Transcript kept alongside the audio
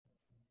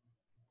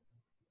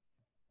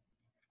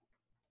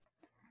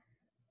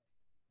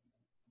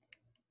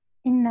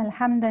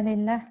الحمد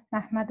لله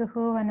نحمده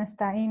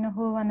ونستعينه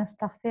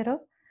ونستغفره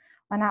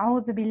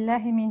ونعوذ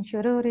بالله من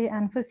شرور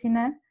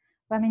أنفسنا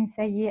ومن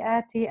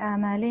سيئات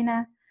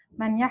أعمالنا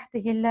من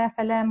يهده الله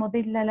فلا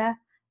مضل له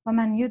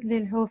ومن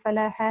يضلله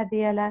فلا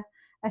هادي له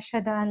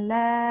أشهد أن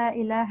لا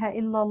إله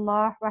إلا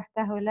الله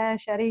وحده لا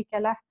شريك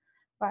له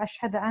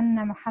وأشهد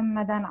أن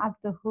محمدا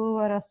عبده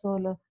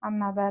ورسوله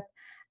أما بعد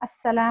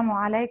السلام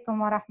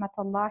عليكم ورحمة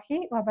الله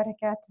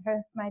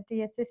وبركاته. My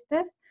dear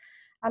sisters,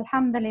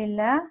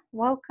 Alhamdulillah,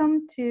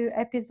 welcome to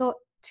episode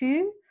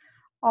 2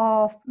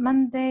 of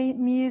Monday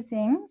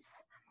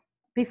Musings.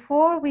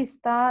 Before we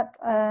start,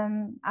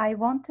 I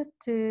wanted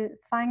to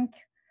thank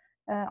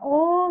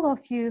all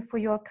of you for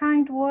your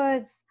kind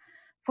words,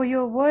 for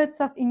your words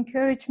of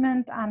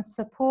encouragement and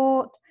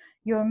support,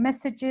 your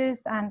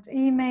messages and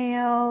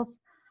emails,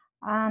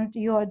 and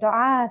your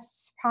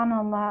du'as,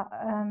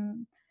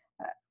 subhanAllah.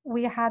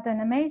 We had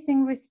an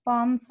amazing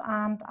response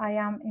and I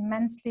am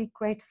immensely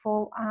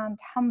grateful and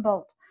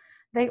humbled.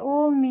 They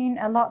all mean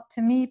a lot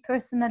to me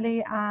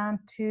personally and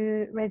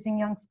to Raising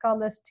Young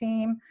Scholars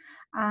team.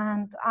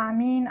 And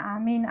Ameen,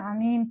 Ameen,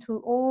 Ameen to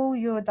all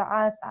your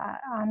du'as.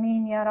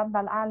 Ameen, Ya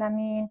Rabbal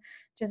Alameen.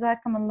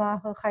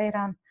 Jazakumullahu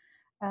khairan.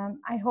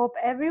 I hope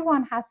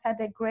everyone has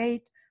had a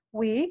great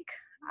week.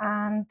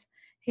 And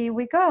here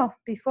we go.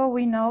 Before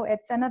we know,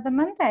 it's another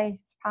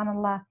Monday,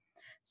 subhanAllah.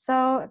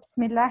 So,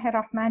 Bismillahir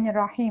Rahmanir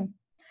Rahim.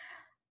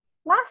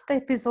 Last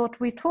episode,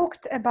 we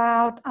talked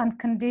about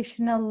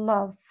unconditional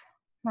love,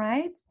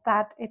 right?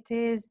 That it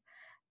is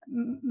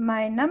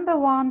my number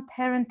one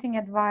parenting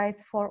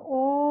advice for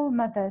all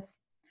mothers.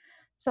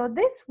 So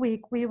this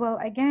week, we will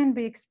again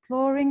be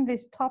exploring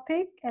this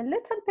topic a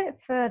little bit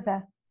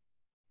further.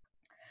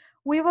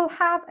 We will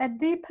have a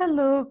deeper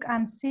look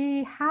and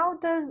see how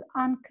does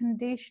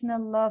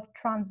unconditional love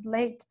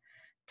translate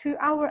to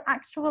our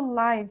actual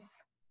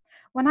lives.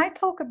 When I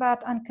talk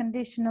about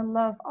unconditional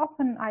love,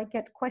 often I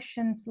get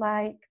questions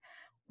like,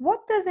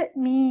 what does it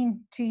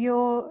mean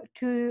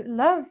to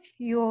love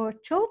your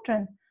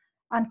children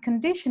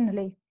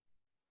unconditionally?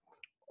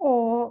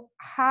 Or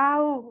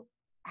how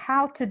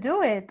to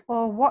do it?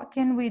 Or what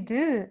can we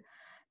do?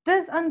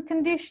 Does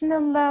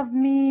unconditional love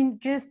mean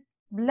just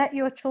let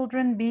your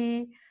children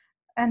be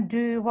and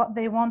do what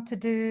they want to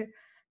do,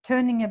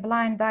 turning a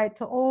blind eye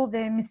to all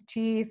their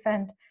mischief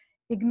and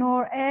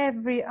ignore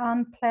every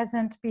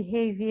unpleasant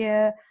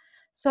behavior?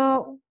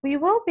 So we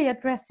will be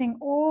addressing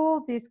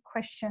all these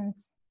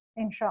questions,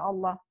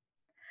 inshallah.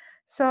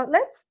 So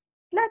let's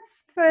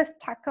first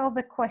tackle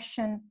the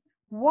question,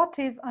 what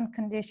is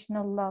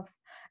unconditional love?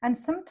 And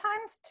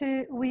sometimes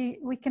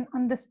we can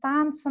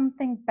understand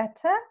something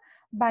better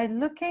by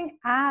looking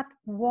at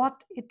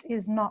what it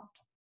is not.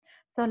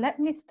 So let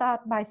me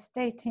start by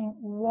stating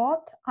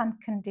what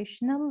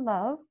unconditional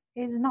love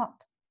is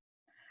not.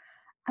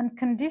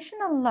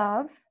 Unconditional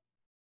love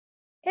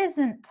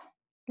isn't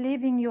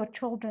leaving your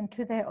children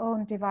to their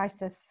own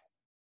devices.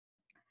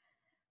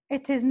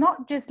 It is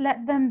not just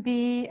let them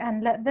be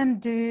and let them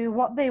do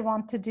what they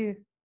want to do.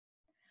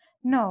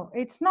 No,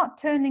 it's not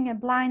turning a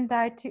blind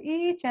eye to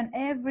each and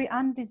every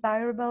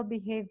undesirable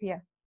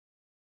behavior.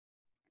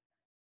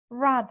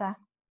 Rather,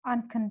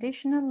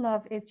 unconditional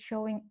love is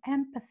showing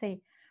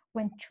empathy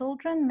when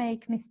children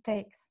make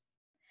mistakes,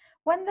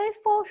 when they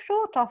fall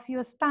short of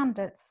your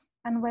standards,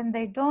 and when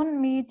they don't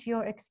meet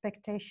your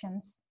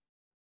expectations.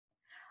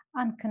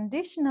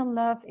 Unconditional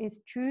love is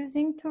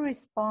choosing to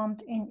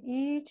respond in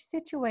each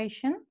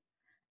situation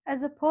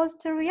as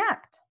opposed to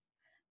react,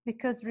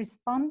 because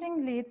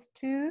responding leads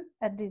to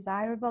a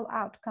desirable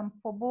outcome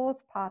for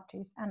both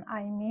parties, and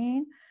I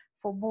mean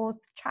for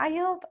both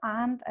child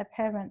and a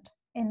parent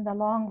in the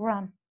long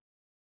run.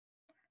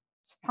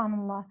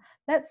 SubhanAllah.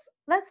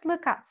 Let's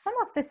look at some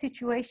of the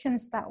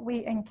situations that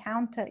we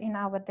encounter in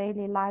our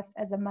daily lives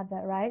as a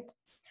mother, right?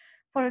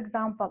 For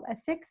example, a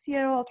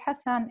 6-year-old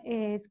Hassan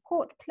is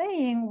caught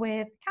playing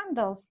with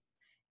candles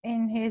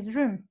in his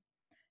room.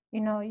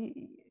 You know,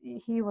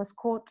 he was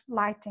caught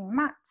lighting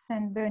matches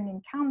and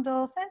burning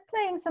candles and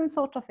playing some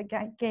sort of a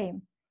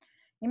game.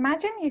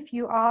 Imagine if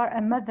you are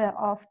a mother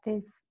of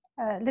this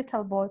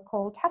little boy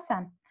called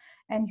Hassan,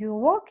 and you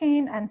walk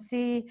in and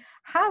see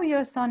how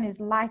your son is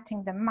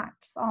lighting the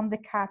matches on the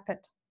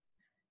carpet.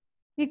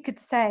 You could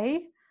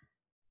say,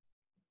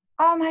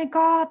 "Oh my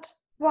God,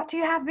 what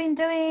you have been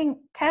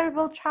doing,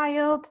 terrible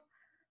child."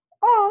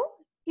 Or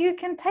you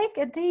can take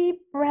a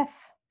deep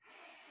breath.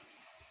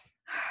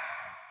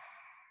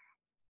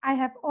 I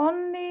have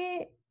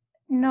only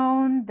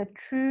known the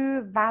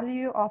true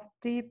value of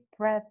deep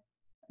breath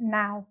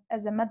now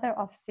as a mother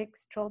of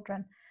 6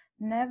 children.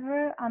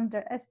 Never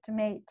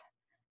underestimate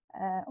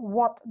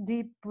what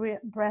deep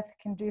breath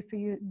can do for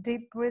you.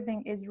 Deep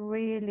breathing is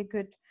really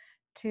good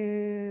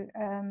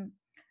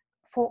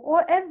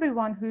for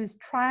everyone who's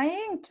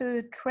trying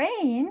to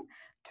train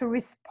to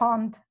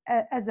respond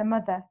as a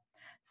mother.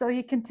 So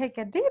you can take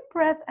a deep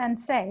breath and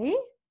say,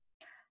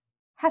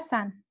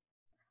 "Hassan,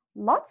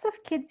 lots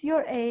of kids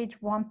your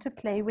age want to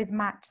play with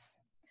matches,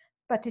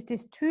 but it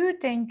is too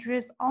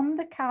dangerous on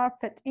the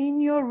carpet in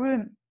your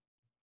room.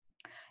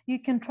 You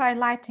can try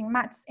lighting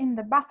matches in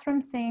the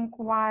bathroom sink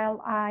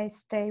while I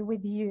stay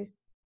with you,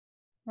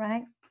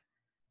 right?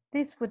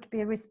 This would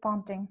be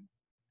responding.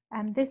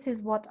 And this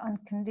is what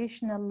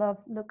unconditional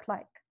love looks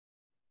like.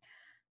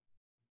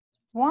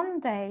 One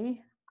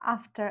day,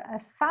 after a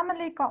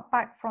family got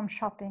back from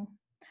shopping,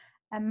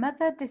 a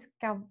mother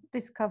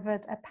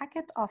discovered a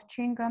packet of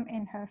chewing gum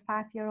in her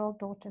 5-year-old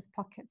daughter's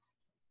pockets.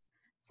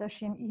 So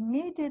she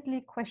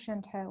immediately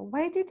questioned her,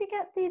 "Where did you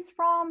get these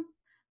from?"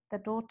 The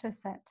daughter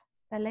said,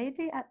 "The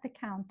lady at the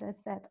counter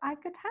said I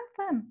could have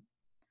them."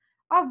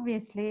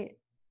 Obviously,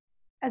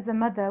 as a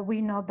mother,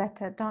 we know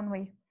better, don't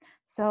we?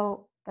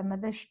 So the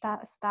mother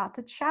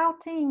started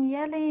shouting,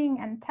 yelling,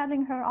 and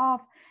telling her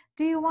off.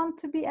 "Do you want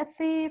to be a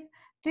thief?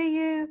 Do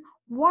you?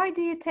 Why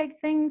do you take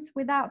things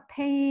without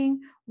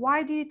paying?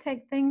 Why do you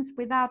take things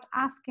without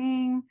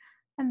asking?"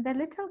 And the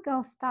little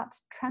girl started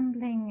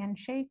trembling and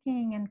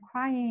shaking and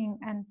crying,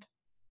 and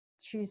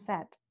she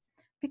said,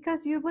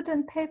 "Because you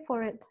wouldn't pay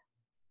for it."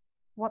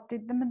 What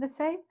did the mother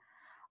say?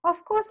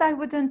 "Of course I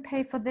wouldn't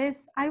pay for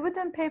this. I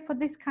wouldn't pay for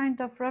this kind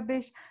of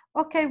rubbish."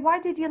 "Okay, why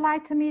did you lie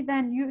to me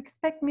then? You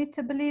expect me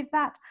to believe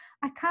that?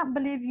 I can't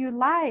believe you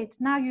lied.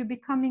 Now you're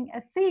becoming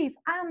a thief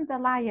and a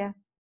liar."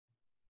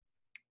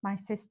 My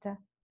sister,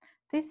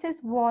 this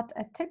is what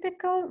a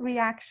typical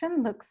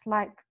reaction looks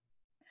like.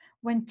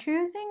 When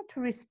choosing to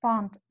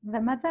respond,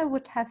 the mother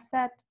would have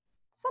said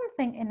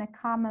something in a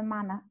calmer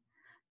manner.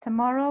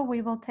 "Tomorrow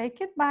we will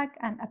take it back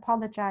and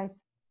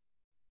apologize.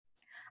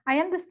 I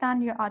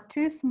understand you are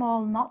too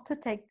small not to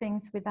take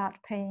things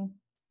without paying."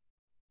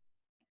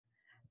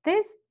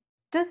 This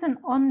doesn't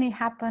only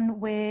happen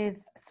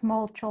with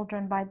small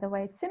children, by the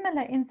way.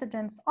 Similar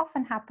incidents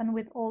often happen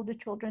with older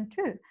children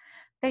too.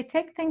 They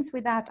take things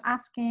without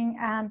asking,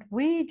 and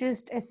we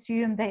just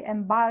assume they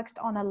embarked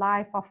on a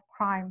life of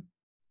crime.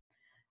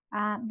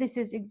 This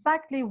is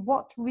exactly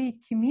what we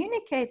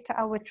communicate to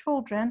our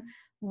children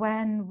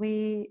when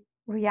we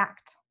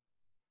react.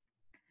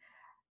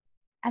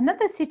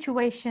 Another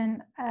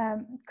situation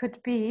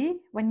could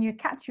be when you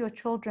catch your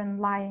children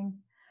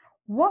lying.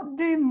 What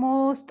do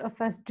most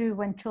of us do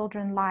when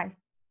children lie?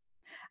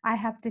 I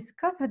have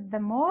discovered the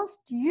most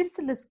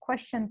useless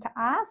question to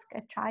ask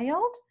a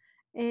child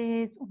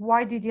is,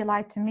 "Why did you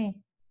lie to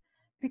me?"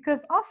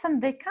 Because often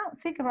they can't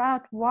figure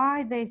out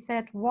why they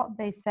said what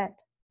they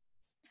said.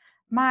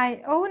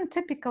 My own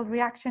typical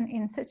reaction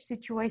in such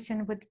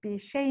situation would be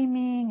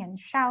shaming and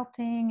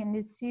shouting and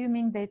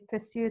assuming they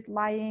pursued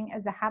lying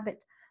as a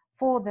habit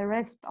for the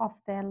rest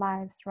of their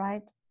lives,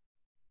 right?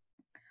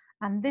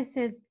 And this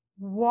is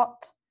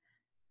what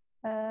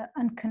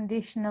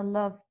unconditional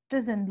love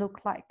doesn't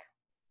look like.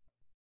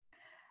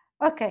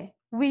 Okay,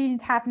 we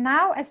have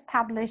now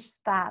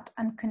established that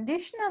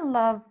unconditional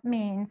love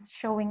means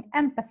showing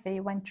empathy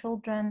when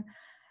children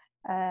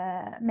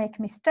make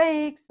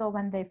mistakes or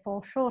when they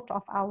fall short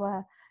of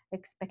our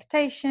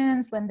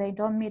expectations, when they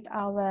don't meet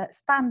our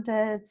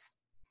standards.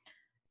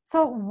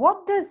 So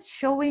what does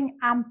showing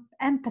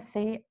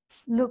empathy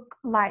look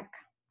like?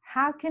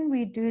 How can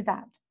we do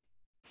that?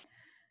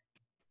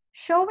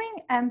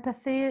 Showing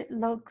empathy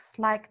looks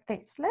like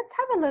this. Let's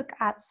have a look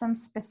at some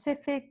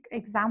specific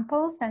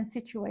examples and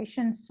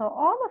situations so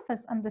all of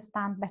us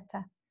understand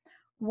better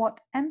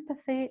what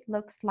empathy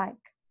looks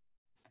like.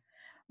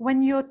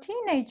 When your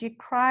teenager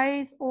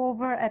cries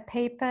over a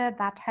paper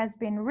that has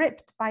been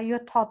ripped by your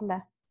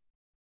toddler,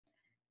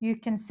 you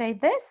can say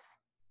this: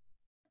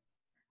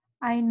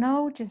 "I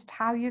know just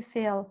how you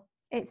feel.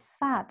 It's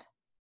sad.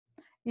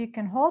 You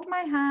can hold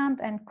my hand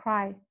and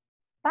cry.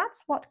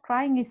 That's what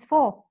crying is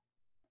for.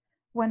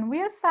 When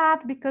we're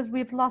sad because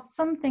we've lost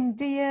something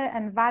dear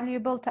and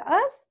valuable to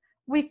us,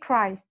 we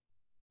cry.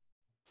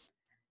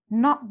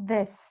 Not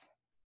this.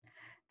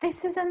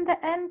 This isn't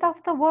the end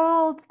of the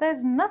world.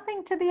 There's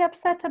nothing to be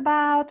upset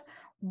about.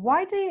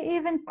 Why do you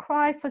even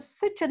cry for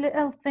such a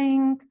little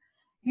thing?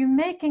 You're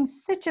making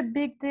such a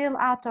big deal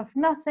out of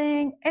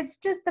nothing. It's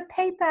just the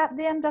paper at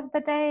the end of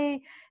the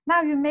day.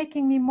 Now you're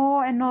making me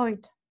more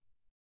annoyed."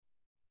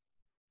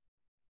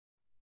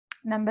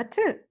 Number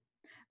 2,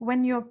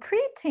 when your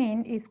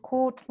preteen is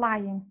caught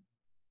lying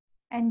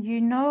and you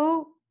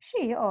know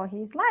she or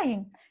he's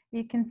lying,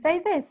 you can say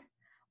this: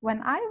 "When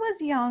I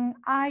was young,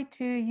 I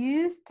too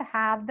used to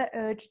have the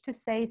urge to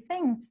say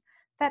things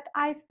that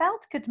I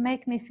felt could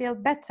make me feel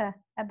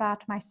better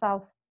about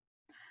myself.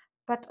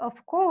 But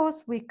of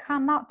course, we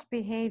cannot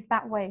behave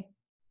that way.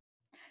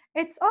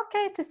 It's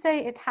okay to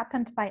say it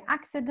happened by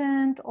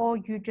accident or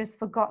you just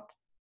forgot.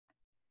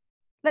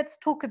 Let's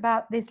talk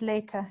about this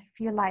later if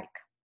you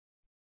like."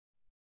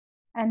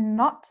 And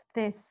not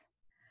this: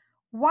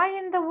 "Why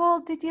in the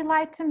world did you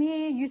lie to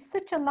me? You're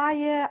such a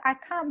liar. I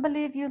can't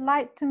believe you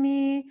lied to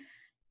me.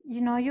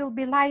 You know, you'll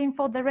be lying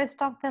for the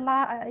rest of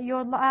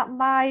your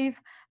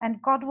life,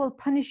 and God will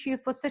punish you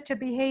for such a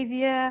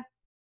behavior."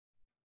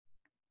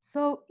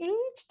 So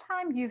each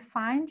time you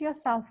find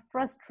yourself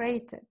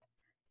frustrated,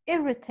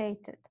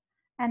 irritated,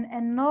 and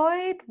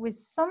annoyed with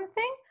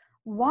something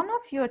one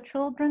of your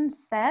children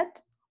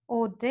said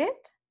or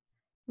did,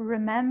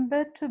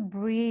 remember to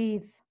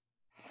breathe.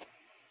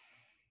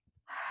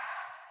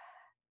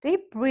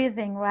 Deep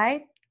breathing,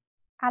 right?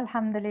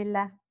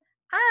 Alhamdulillah.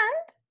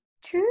 And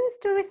choose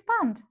to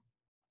respond.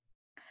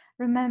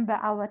 Remember,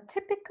 our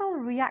typical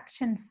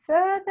reaction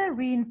further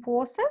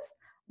reinforces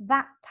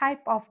that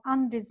type of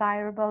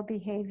undesirable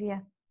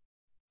behavior.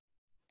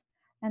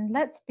 And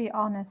let's be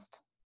honest,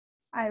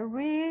 I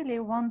really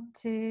want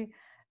to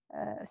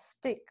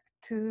stick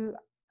to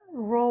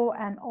raw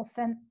and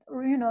authentic,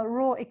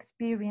 raw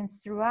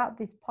experience throughout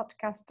this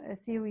podcast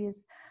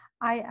series.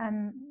 I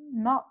am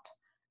not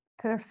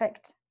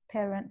perfect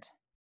parent.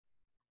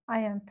 I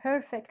am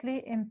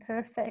perfectly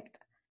imperfect,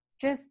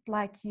 just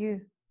like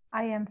you.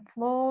 I am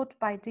flawed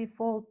by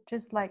default,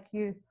 just like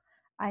you.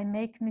 I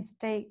make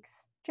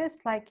mistakes,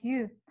 just like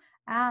you.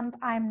 And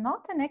I'm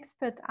not an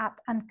expert at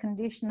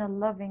unconditional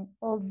loving,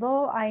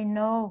 although I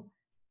know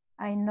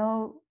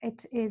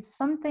it is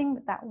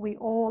something that we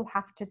all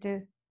have to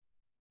do.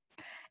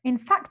 In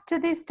fact, to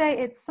this day,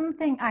 it's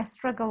something I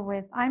struggle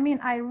with. I mean,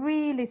 I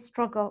really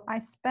struggle. I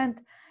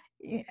spent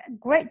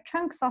great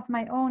chunks of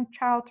my own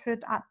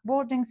childhood at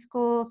boarding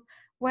schools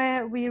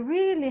where we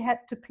really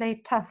had to play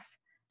tough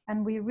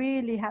and we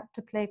really had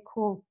to play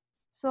cool.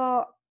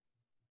 So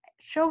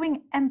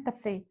showing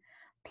empathy,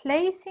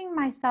 placing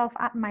myself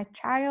at my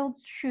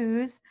child's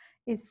shoes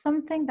is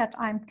something that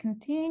I'm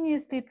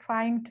continuously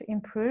trying to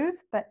improve,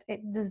 but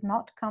it does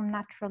not come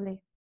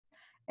naturally.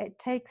 It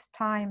takes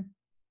time.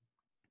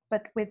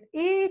 But with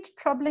each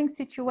troubling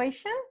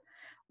situation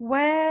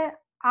where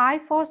I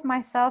force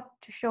myself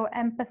to show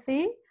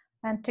empathy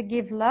and to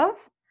give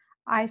love,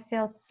 I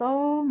feel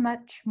so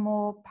much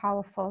more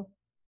powerful.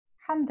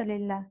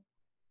 Alhamdulillah.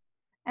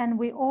 And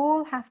we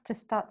all have to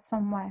start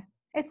somewhere.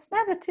 It's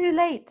never too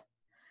late.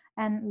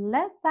 And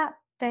let that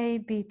day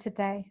be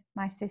today,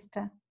 my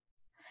sister.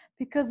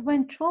 Because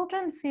when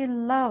children feel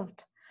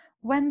loved,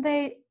 when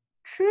they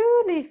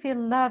truly feel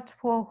loved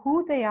for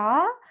who they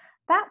are,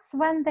 that's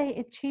when they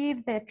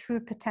achieve their true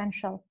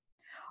potential.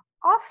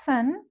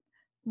 Often,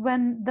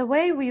 when the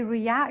way we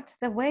react,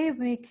 the way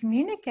we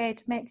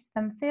communicate makes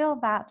them feel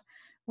that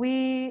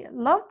we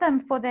love them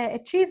for their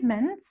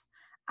achievements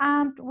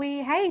and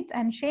we hate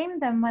and shame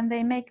them when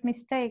they make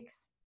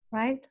mistakes,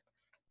 right?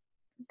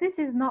 This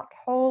is not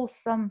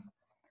wholesome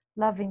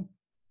loving.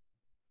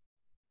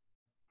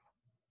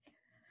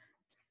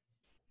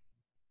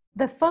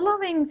 The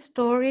following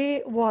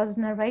story was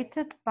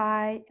narrated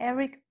by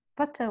Eric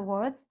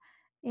Butterworth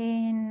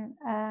in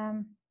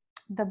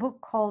the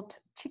book called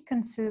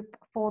Chicken Soup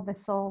for the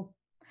Soul.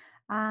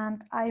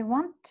 And I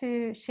want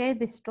to share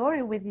this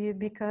story with you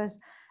because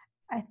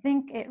I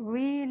think it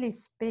really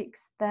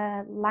speaks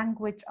the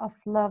language of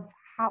love.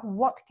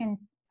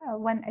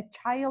 When a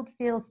child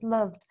feels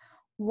loved,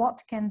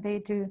 what can they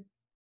do?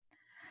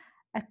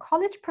 A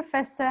college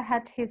professor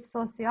had his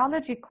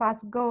sociology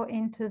class go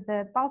into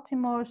the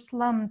Baltimore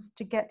slums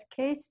to get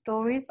case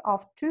stories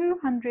of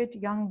 200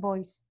 young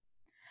boys.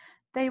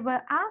 They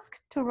were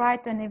asked to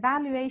write an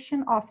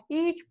evaluation of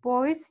each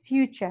boy's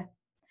future.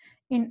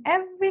 In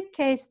every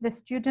case, the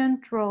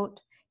student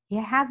wrote, "He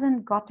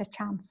hasn't got a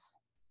chance."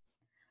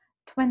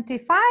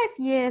 25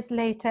 years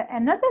later,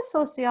 another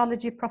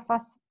sociology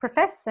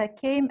professor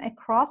came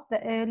across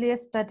the earlier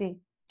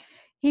study.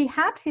 He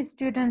had his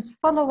students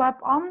follow up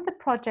on the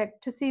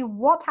project to see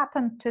what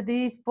happened to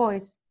these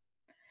boys.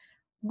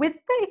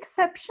 With the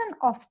exception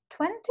of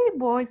 20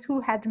 boys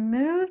who had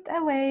moved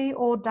away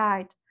or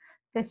died,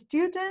 the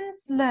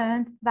students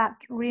learned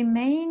that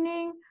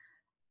remaining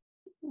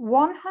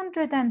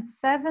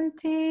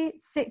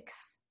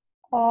 176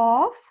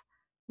 of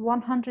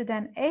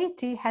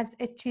 180 has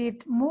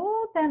achieved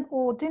more than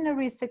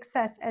ordinary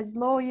success as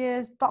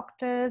lawyers,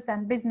 doctors,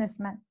 and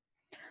businessmen.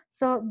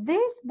 So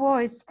these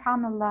boys,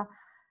 subhanAllah,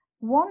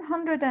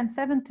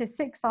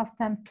 176 of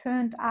them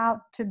turned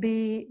out to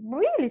be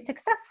really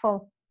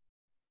successful.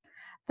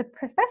 The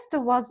professor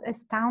was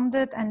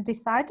astounded and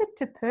decided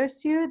to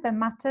pursue the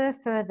matter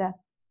further.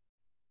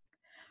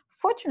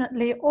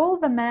 Fortunately, all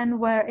the men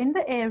were in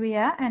the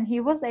area and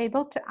he was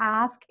able to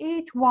ask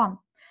each one,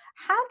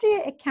 "How do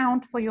you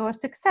account for your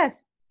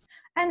success?"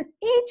 And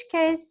each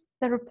case,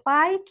 the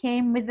reply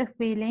came with the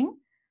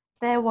feeling,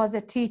 "There was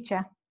a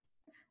teacher.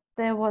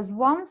 There was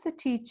once a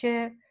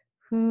teacher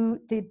who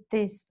did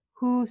this,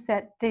 who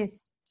said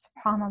this,"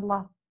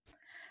 subhanAllah.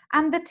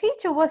 And the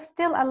teacher was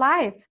still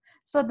alive.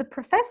 So the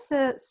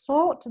professor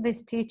sought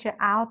this teacher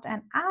out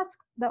and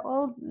asked the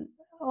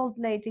old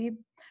lady,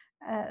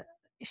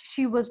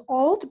 she was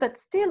old but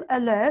still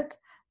alert,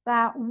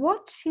 that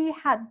what she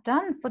had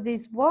done for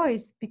these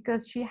boys,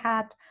 because she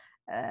had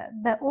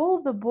all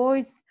the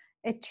boys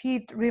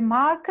achieved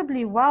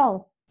remarkably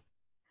well.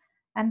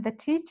 And the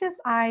teacher's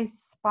eyes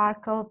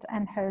sparkled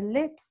and her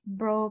lips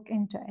broke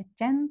into a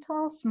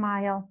gentle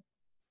smile.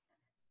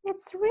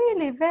 "It's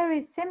really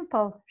very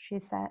simple," she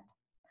said.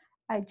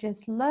 "I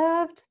just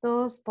loved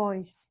those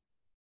boys."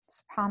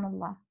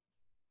 SubhanAllah.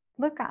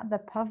 Look at the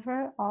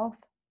power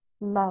of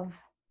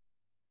love.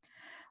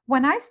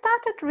 When I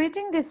started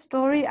reading this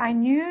story, I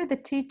knew the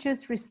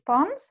teacher's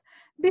response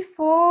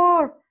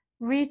before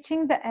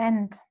reaching the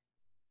end.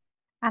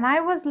 And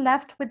I was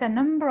left with a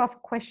number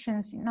of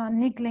questions,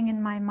 niggling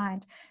in my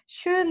mind.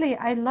 Surely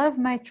I love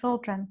my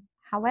children.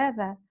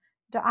 However,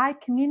 do I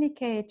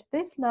communicate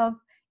this love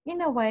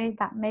in a way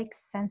that makes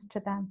sense to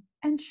them?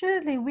 And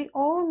surely we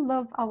all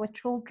love our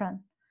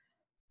children.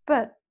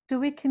 But do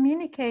we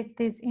communicate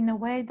this in a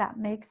way that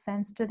makes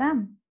sense to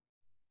them?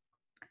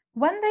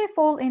 When they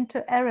fall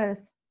into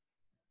errors,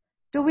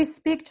 do we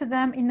speak to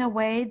them in a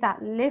way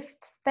that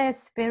lifts their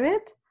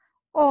spirit?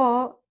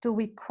 Or do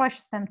we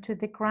crush them to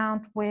the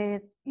ground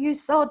with, you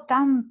so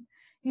dumb,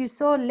 you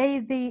so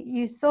lazy,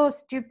 you so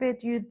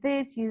stupid, you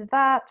this, you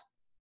that?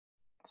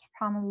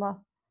 SubhanAllah.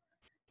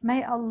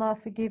 May Allah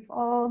forgive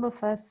all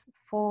of us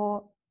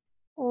for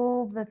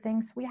all the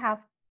things we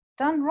have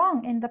done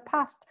wrong in the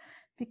past,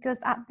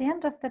 because at the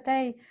end of the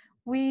day,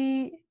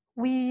 we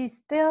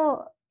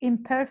still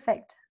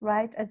imperfect,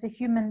 right? As a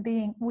human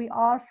being, we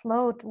are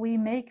flawed, we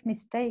make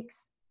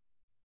mistakes.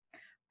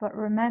 But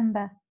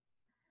remember,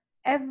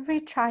 every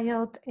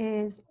child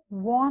is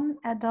one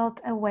adult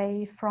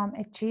away from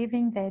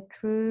achieving their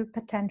true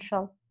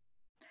potential.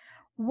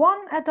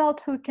 One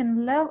adult who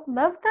can love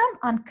them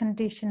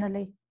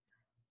unconditionally.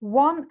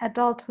 One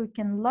adult who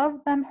can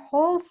love them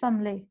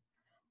wholesomely.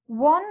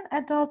 One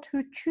adult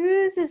who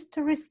chooses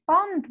to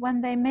respond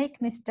when they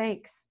make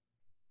mistakes.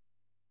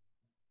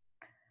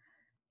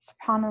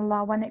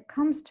 SubhanAllah, when it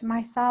comes to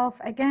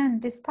myself, again,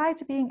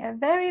 despite being a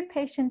very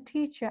patient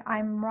teacher,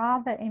 I'm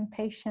rather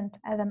impatient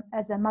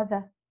as a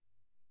mother.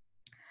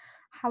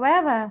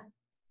 However,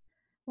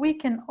 we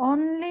can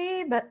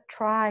only but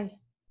try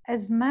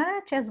as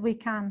much as we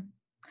can.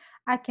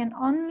 I can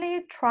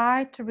only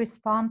try to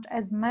respond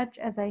as much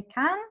as I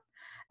can,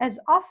 as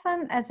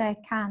often as I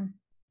can.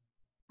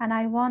 And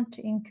I want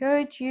to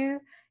encourage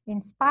you,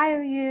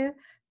 inspire you,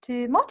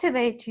 to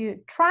motivate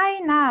you. Try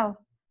now,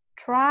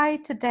 try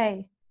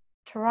today,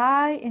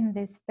 try in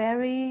this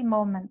very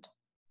moment.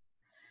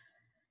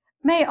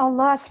 May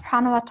Allah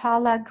subhanahu wa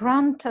ta'ala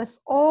grant us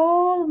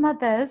all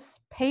mothers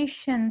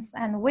patience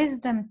and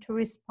wisdom to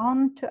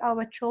respond to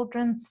our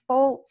children's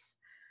faults,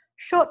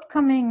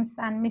 shortcomings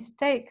and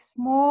mistakes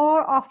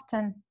more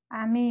often.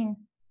 Ameen.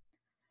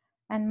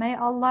 And may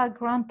Allah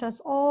grant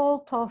us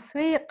all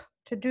tawfiq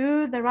to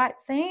do the right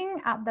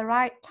thing at the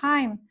right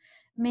time.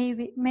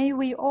 May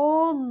we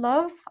all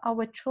love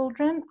our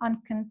children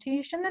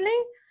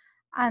unconditionally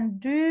and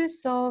do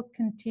so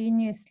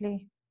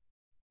continuously.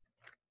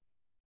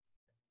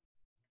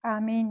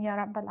 Ameen ya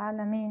Rabbal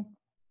Alameen.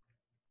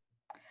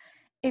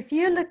 If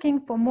you're looking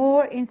for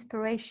more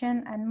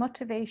inspiration and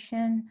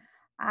motivation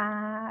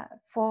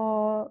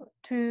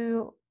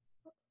to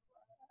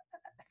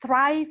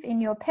thrive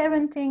in your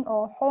parenting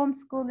or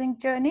homeschooling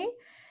journey,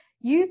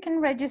 you can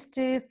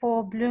register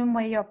for Bloom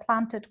Where You're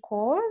Planted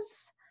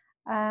course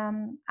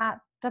at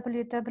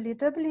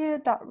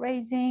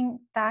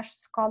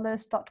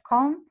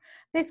www.raising-scholars.com.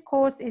 This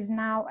course is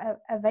now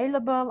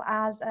available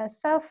as a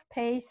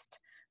self-paced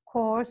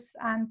course,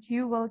 and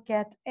you will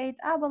get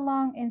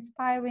 8-hour-long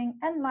inspiring,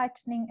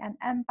 enlightening, and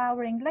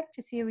empowering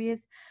lecture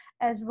series,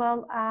 as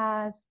well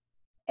as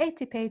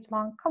 80-page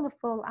long,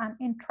 colorful, and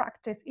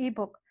interactive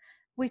ebook,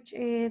 which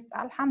is,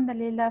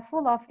 alhamdulillah,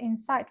 full of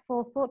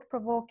insightful,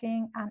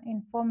 thought-provoking, and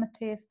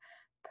informative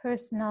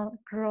personal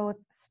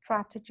growth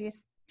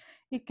strategies.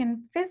 You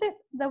can visit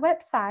the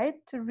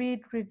website to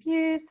read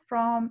reviews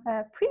from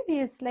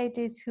previous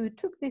ladies who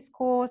took this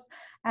course,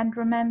 and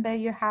remember,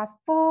 you have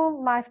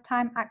full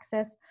lifetime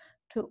access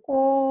to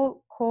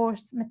all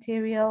course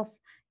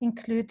materials,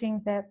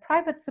 including the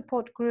private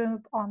support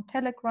group on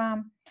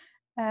Telegram,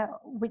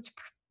 which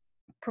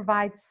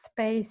provides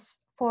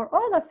space for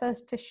all of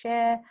us to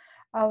share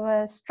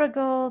our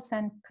struggles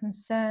and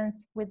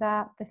concerns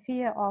without the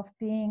fear of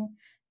being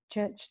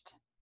judged.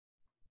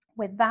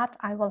 With that,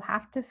 I will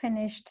have to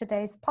finish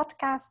today's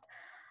podcast.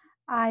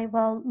 I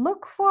will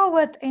look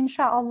forward,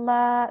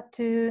 inshallah,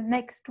 to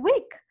next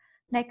week,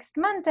 next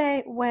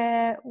Monday,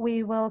 where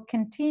we will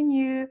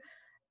continue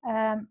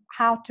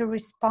how to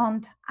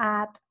respond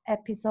at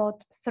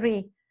episode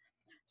 3.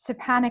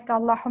 سبحانك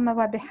اللهم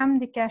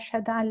وبحمدك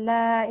أشهد أن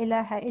لا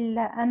إله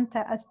إلا أنت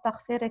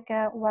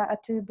أستغفرك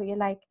وأتوب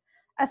إليك.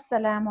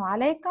 السلام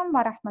عليكم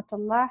ورحمة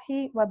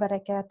الله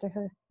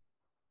وبركاته.